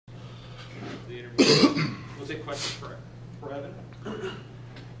the intermediate. We'll take questions for Evan.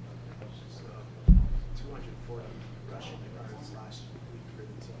 240 rushing yards last week for the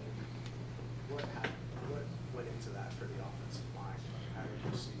team. What went into that for the offensive line? How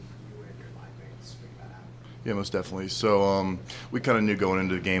did you see you and your line mates make that happen? Yeah, most definitely. So we kind of knew going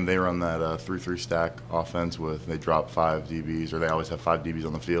into the game they run that 3-3 stack offense with they drop 5 DBs, or they always have 5 DBs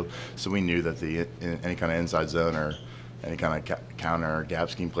on the field. So we knew that any kind of inside zone or any kind of counter or gap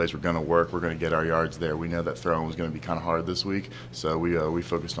scheme plays were going to work. We're going to get our yards there. We know that throwing was going to be kind of hard this week, so we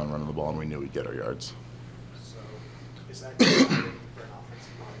focused on running the ball, and we knew we'd get our yards. So is that exciting for an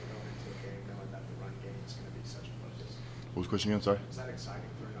offensive line going into a game knowing that the run game is going to be such a focus? What was the question again? Sorry. Is that exciting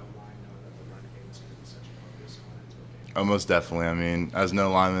for an O-line knowing that the run game is going to be such a focus going into a game? Oh, most definitely. I mean, as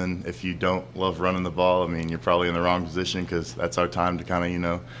no lineman, if you don't love running the ball, I mean, you're probably in the wrong position because that's our time to kind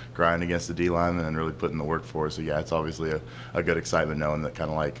of, grind against the D lineman and really put in the work for it. So, yeah, it's obviously a good excitement knowing that kind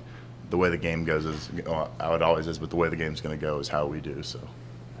of like the way the game goes is how it always is, but the way the game's going to go is how we do. So. How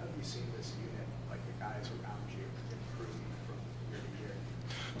have you seen this unit, like the guys around you, improve from year to year?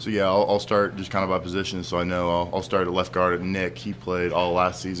 So, yeah, I'll start just kind of by position. So I know I'll start at left guard at Nick. He played all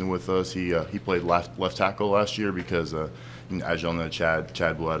last season with us. He played left tackle last year because, as y'all know,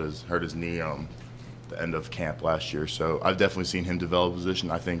 Chad Blood has hurt his knee the end of camp last year. So I've definitely seen him develop a position.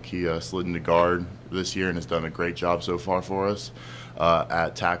 I think he slid into guard this year and has done a great job so far for us.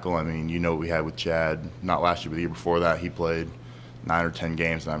 At tackle, I mean, what we had with Chad, not last year, but the year before that, he played 9 or 10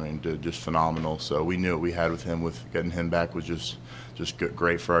 games, and I mean, did just phenomenal. So we knew what we had with him, with getting him back was just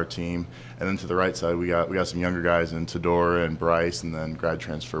great for our team. And then to the right side, we got some younger guys in Tadora and Bryce, and then grad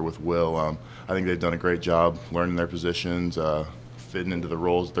transfer with Will. I think they've done a great job learning their positions, fitting into the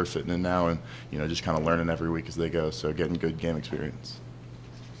roles that they're fitting in now, and just kind of learning every week as they go. So getting good game experience.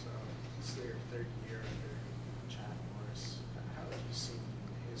 So it's their third year under Chad Morris. How have you seen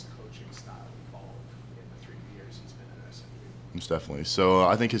his coaching style evolve in the 3 years he's been at SMU? Most definitely. So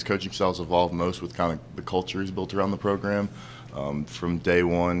I think his coaching style's evolved most with kind of the culture he's built around the program. From day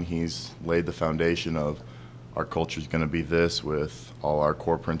one, he's laid the foundation of our culture is going to be this with all our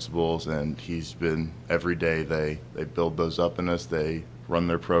core principles, and he's been every day they build those up in us. They run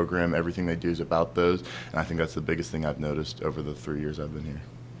their program. Everything they do is about those, and I think that's the biggest thing I've noticed over the 3 years I've been here.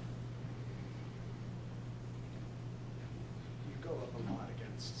 You go up a lot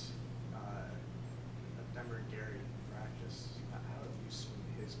against Denver and Gary in practice. How have you seen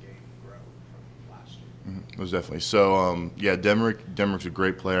his game grow from last year? Most definitely. So, yeah, Demrick's a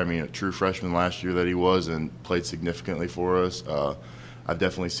great player. I mean, a true freshman last year that he was and played significantly for us. I've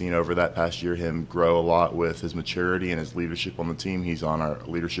definitely seen over that past year him grow a lot with his maturity and his leadership on the team. He's on our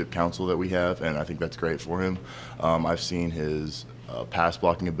leadership council that we have, and I think that's great for him. I've seen his pass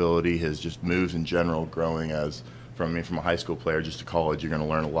blocking ability, his just moves in general growing from a high school player just to college. You're going to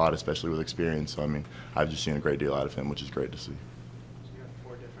learn a lot, especially with experience. So, I mean, I've just seen a great deal out of him, which is great to see. You have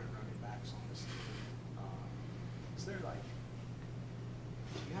 4 different running backs on this team. Is there do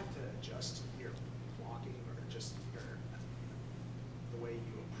you have to adjust your blocking or just the way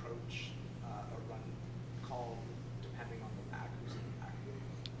you approach a run call depending on the back who's in the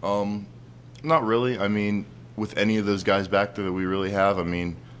backfield? Not really. I mean, with any of those guys back there that we really have, I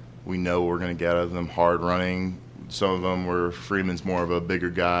mean, we know what we're going to get out of them. Hard running. Some of them were Freeman's more of a bigger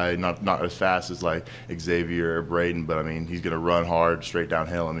guy, not as fast as like Xavier or Braden, but I mean he's going to run hard straight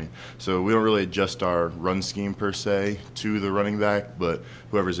downhill. I mean, so we don't really adjust our run scheme per se to the running back, but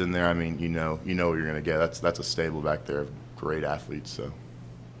whoever's in there, I mean, you know what you're going to get. That's a stable back there of great athletes. So.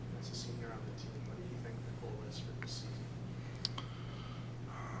 As a senior on the team, what do you think the goal is for this season?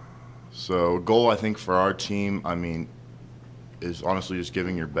 So goal I think for our team, I mean, is honestly just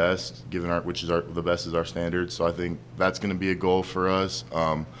giving your best, the best is our standard. So I think that's going to be a goal for us.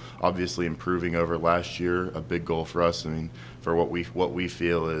 Obviously improving over last year, a big goal for us. I mean, for what we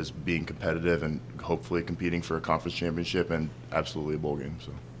feel is being competitive and hopefully competing for a conference championship and absolutely a bowl game.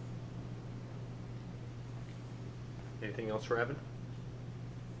 So. Anything else for Evan?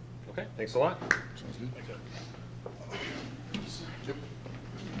 Okay, thanks a lot. Sounds good. Thanks, Evan. Yep.